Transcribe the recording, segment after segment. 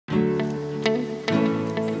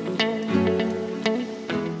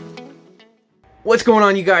What's going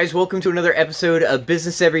on, you guys? Welcome to another episode of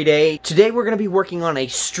Business Every Day. Today we're going to be working on a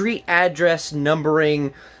street address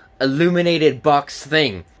numbering illuminated box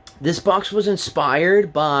thing. This box was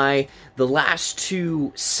inspired by the last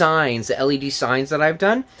two signs, the LED signs that I've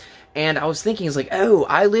done. And I was thinking, it's like, oh,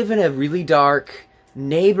 I live in a really dark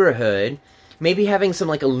neighborhood. Maybe having some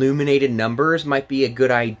like illuminated numbers might be a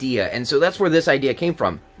good idea. And so that's where this idea came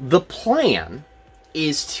from. The plan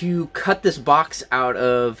is to cut this box out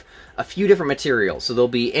of a few different materials. So there'll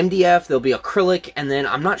be MDF, there'll be acrylic, and then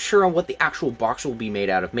I'm not sure on what the actual box will be made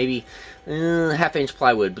out of. Maybe half-inch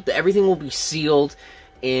plywood, but everything will be sealed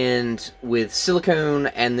and with silicone,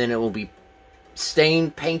 and then it will be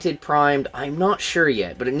stained, painted, primed. I'm not sure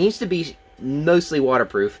yet, but it needs to be mostly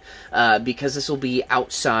waterproof because this will be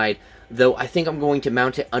outside, though I think I'm going to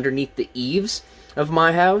mount it underneath the eaves of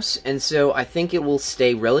my house, and so I think it will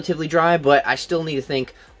stay relatively dry, but I still need to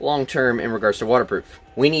think long-term in regards to waterproof.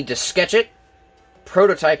 We need to sketch it,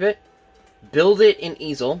 prototype it, build it in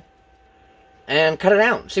easel, and cut it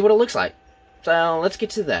out, see what it looks like. So let's get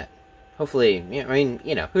to that. Hopefully, I mean,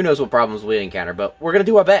 you know, who knows what problems we encounter, but we're going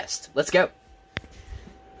to do our best. Let's go.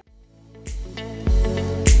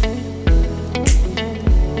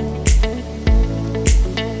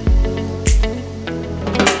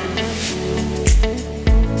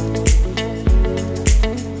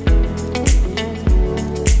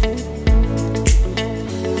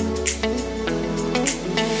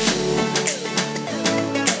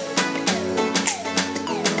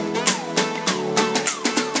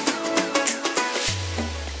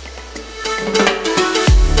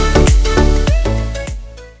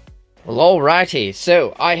 Alrighty,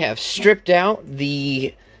 so I have stripped out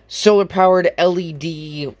the solar-powered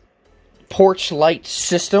LED porch light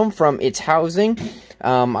system from its housing.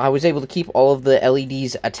 I was able to keep all of the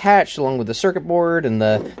LEDs attached along with the circuit board and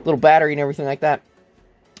the little battery and everything like that.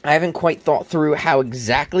 I haven't quite thought through how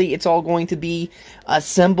exactly it's all going to be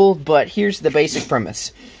assembled, but here's the basic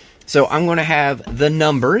premise. So I'm going to have the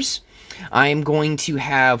numbers. I'm going to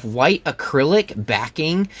have white acrylic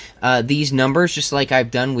backing these numbers, just like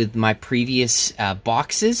I've done with my previous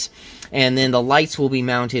boxes. And then the lights will be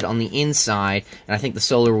mounted on the inside, and I think the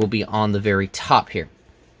solar will be on the very top here.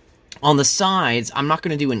 On the sides, I'm not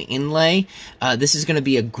going to do an inlay. This is going to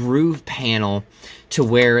be a groove panel to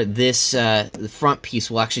where this the front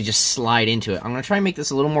piece will actually just slide into it. I'm going to try and make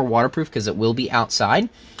this a little more waterproof because it will be outside,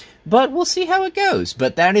 but we'll see how it goes.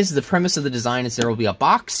 But that is the premise of the design, is there will be a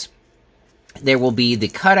box. There will be the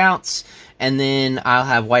cutouts, and then I'll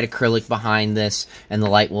have white acrylic behind this, and the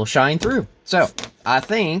light will shine through. So, I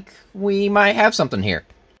think we might have something here.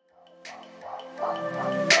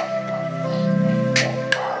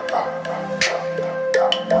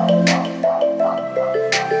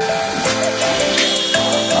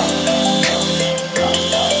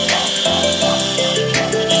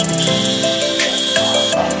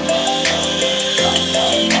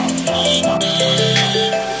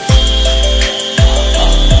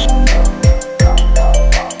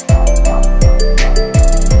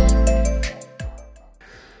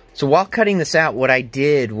 So while cutting this out, what I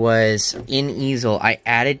did was, in easel, I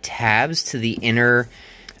added tabs to the inner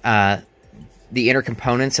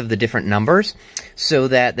components of the different numbers so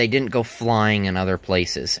that they didn't go flying in other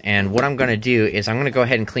places. And what I'm going to do is I'm going to go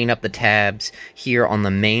ahead and clean up the tabs here on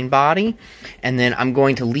the main body, and then I'm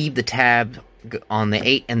going to leave the tab on the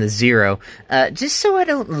 8 and the 0, just so I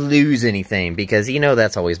don't lose anything, because you know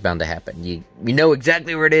that's always bound to happen. You know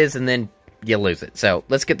exactly where it is, and then you lose it. So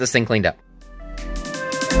let's get this thing cleaned up.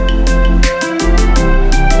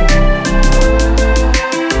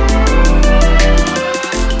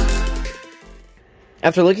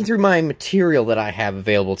 After looking through my material that I have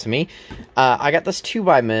available to me, I got this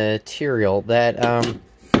 2x material that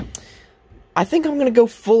I think I'm going to go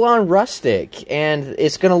full-on rustic, and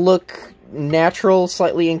it's going to look natural,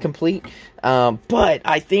 slightly incomplete, but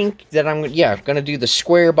I think that I'm going to do the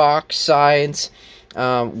square box sides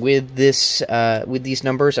with this with these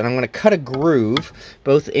numbers, and I'm going to cut a groove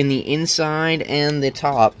both in the inside and the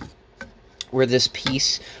top where this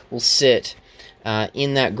piece will sit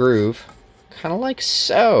in that groove. Kind of like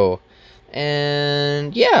so.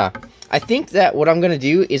 And yeah, I think that what I'm going to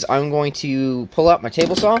do is I'm going to pull out my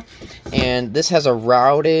table saw, and this has a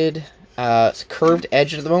routed curved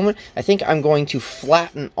edge at the moment. I think I'm going to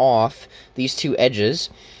flatten off these two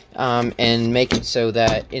edges and make it so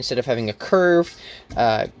that instead of having a curved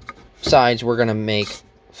sides, we're going to make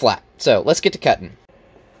flat. So let's get to cutting.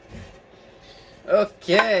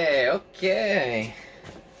 Okay.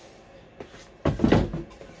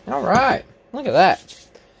 All right. Look at that.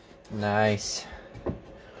 Nice.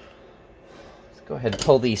 Let's go ahead and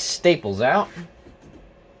pull these staples out.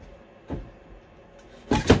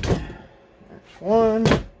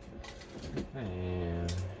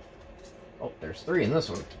 There's 3 in this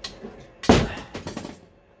one.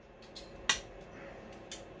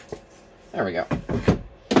 There we go.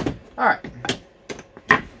 Alright.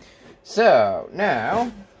 So,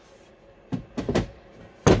 now...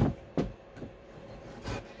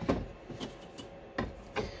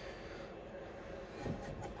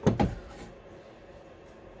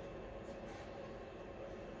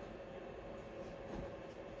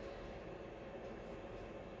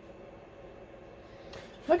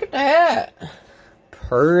 Look at that!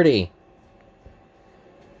 Pretty.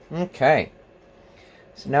 Okay.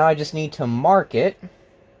 So now I just need to mark it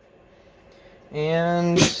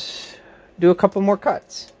and do a couple more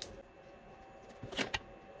cuts.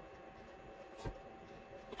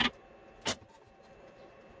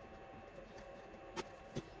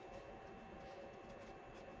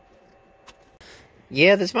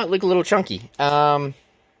 Yeah, this might look a little chunky.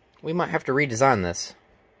 We might have to redesign this.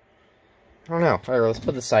 I don't know. Alright, let's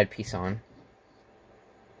put the side piece on.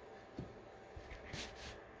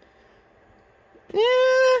 Yeah,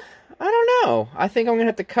 I don't know. I think I'm going to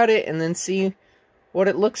have to cut it and then see what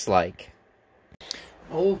it looks like.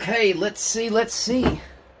 Okay, let's see.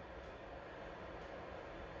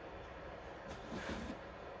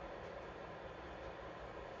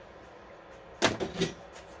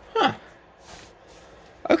 Huh.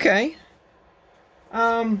 Okay.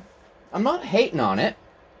 I'm not hating on it.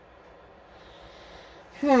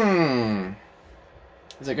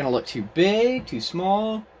 Is it going to look too big, too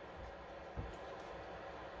small?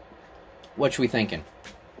 What should we thinking?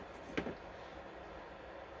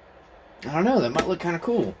 I don't know, that might look kind of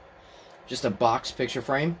cool. Just a box picture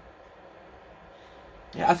frame.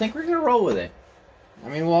 Yeah, I think we're going to roll with it. I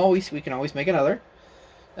mean, we can always make another.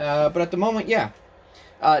 But at the moment, yeah.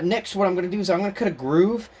 Next, what I'm going to do is I'm going to cut a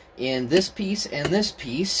groove in this piece and this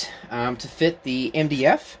piece to fit the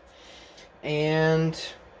MDF. And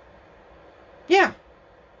yeah,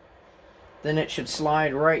 then it should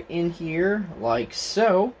slide right in here like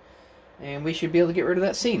so, and we should be able to get rid of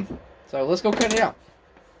that seam. So let's go cut it out.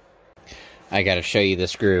 I gotta show you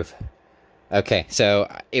this groove. Okay,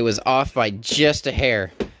 so it was off by just a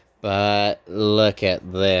hair, but look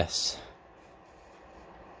at this.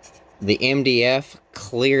 The MDF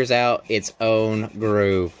clears out its own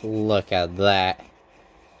groove. Look at that.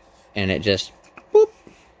 And it just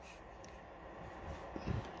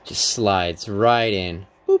slides right in.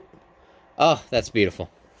 Boop. Oh, that's beautiful.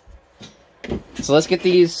 So let's get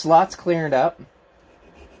these slots cleared up.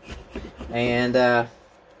 And,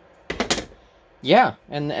 yeah,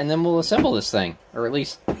 and then we'll assemble this thing. Or at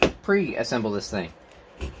least pre-assemble this thing.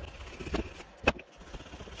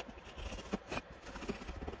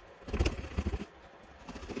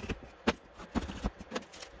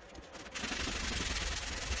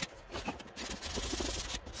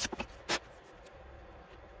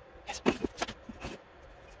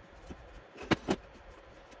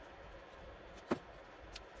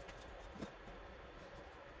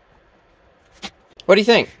 What do you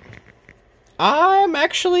think? I'm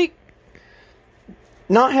actually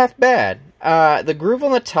not half bad. The groove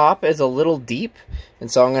on the top is a little deep, and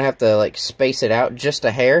so I'm going to have to like space it out just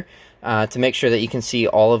a hair to make sure that you can see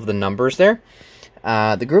all of the numbers there.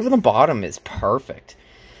 The groove on the bottom is perfect,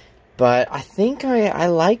 but I think I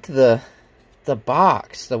like the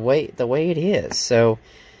box the way it is. So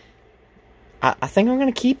I think I'm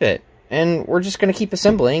going to keep it, and we're just going to keep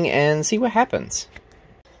assembling and see what happens.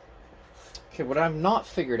 Okay, what I've not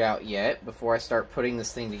figured out yet, before I start putting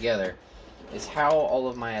this thing together, is how all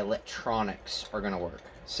of my electronics are going to work.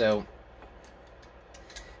 So,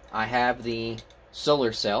 I have the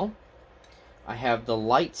solar cell, I have the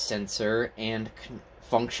light sensor and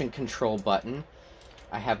function control button,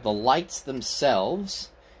 I have the lights themselves,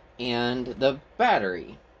 and the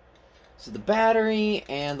battery. So the battery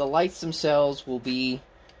and the lights themselves will be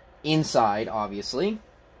inside, obviously.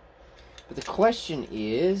 But the question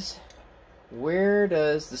is, where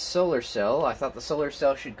does the solar cell... I thought the solar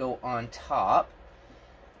cell should go on top.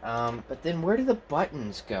 But then where do the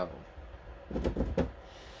buttons go?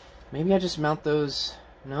 Maybe I just mount those...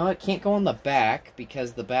 No, it can't go on the back,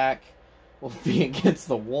 because the back will be against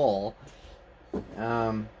the wall.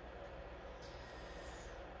 So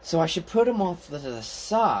I should put them off to the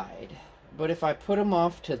side. But if I put them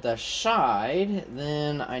off to the side,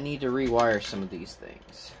 then I need to rewire some of these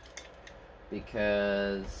things.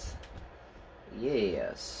 Because...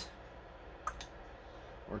 yes.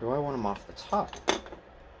 Or do I want them off the top?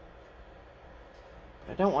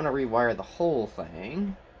 I don't want to rewire the whole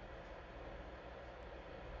thing.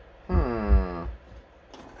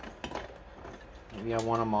 Maybe I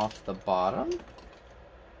want them off the bottom?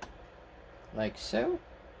 Like so?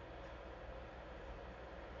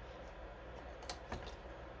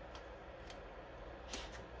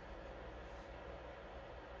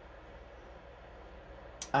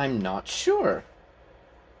 I'm not sure.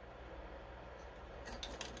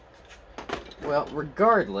 Well,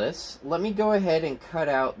 regardless, let me go ahead and cut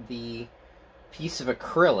out the piece of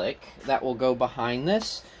acrylic that will go behind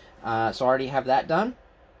this. So I already have that done.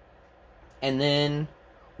 And then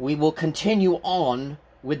we will continue on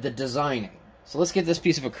with the designing. So let's get this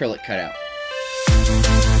piece of acrylic cut out.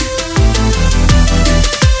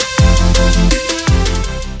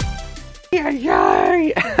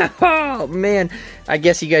 Yay! Oh man, I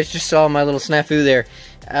guess you guys just saw my little snafu there.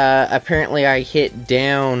 Apparently I hit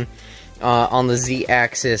down on the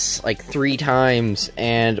Z-axis like 3 times,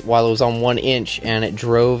 and while it was on 1 inch, and it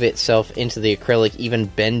drove itself into the acrylic, even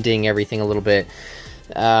bending everything a little bit.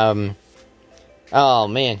 Oh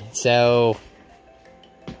man, so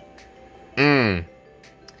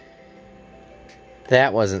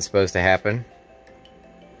that wasn't supposed to happen.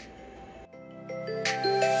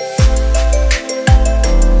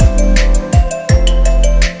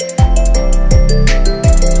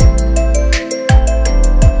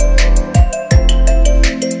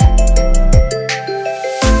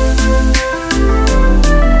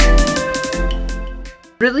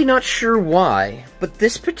 Really not sure why, but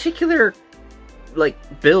this particular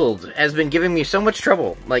build has been giving me so much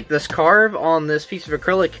trouble. Like this carve on this piece of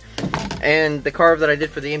acrylic and the carve that I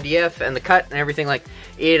did for the MDF and the cut and everything, like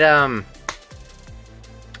it I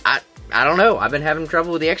don't know, I've been having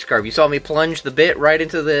trouble with the XCarve. You saw me plunge the bit right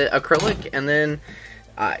into the acrylic, and then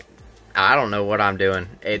I don't know what I'm doing.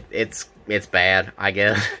 It's bad, I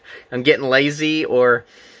guess. I'm getting lazy or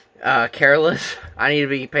careless. I need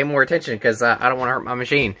to pay more attention because I don't want to hurt my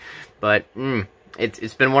machine. But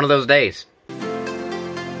it's been one of those days.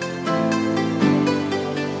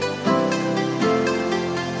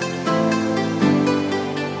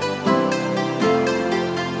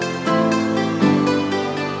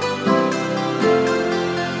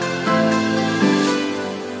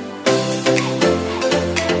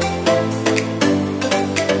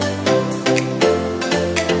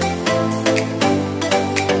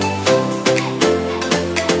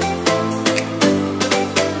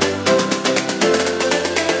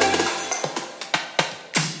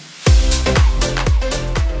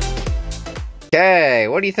 Okay,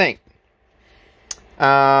 what do you think?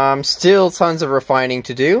 Still tons of refining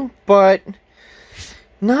to do, but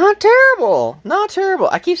not terrible. Not terrible.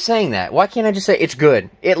 I keep saying that. Why can't I just say it's good?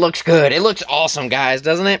 It looks good. It looks awesome, guys,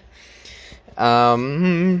 doesn't it? I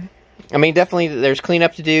mean, definitely there's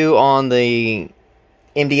cleanup to do on the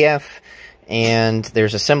MDF, and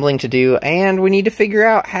there's assembling to do, and we need to figure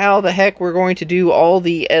out how the heck we're going to do all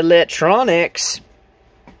the electronics.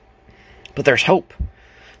 But there's hope.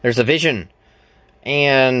 There's a vision.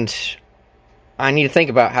 And I need to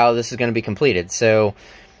think about how this is going to be completed. So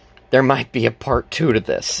there might be a part 2 to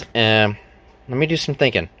this. Let me do some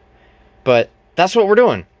thinking. But that's what we're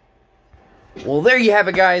doing. Well, there you have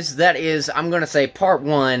it, guys. That is, I'm going to say, part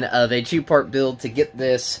 1 of a 2-part build to get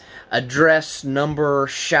this address, number,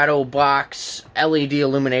 shadow box, LED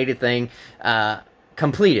illuminated thing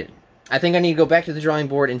completed. I think I need to go back to the drawing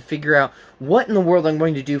board and figure out what in the world I'm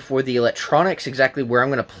going to do for the electronics, exactly where I'm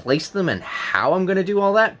going to place them and how I'm going to do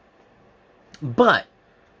all that. But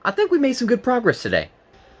I think we made some good progress today.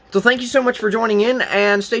 So thank you so much for joining in,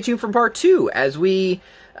 and stay tuned for part 2 as we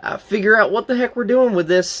figure out what the heck we're doing with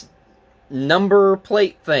this number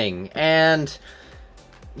plate thing. And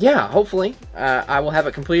yeah, hopefully I will have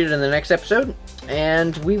it completed in the next episode,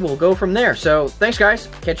 and we will go from there. So thanks, guys.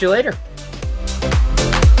 Catch you later.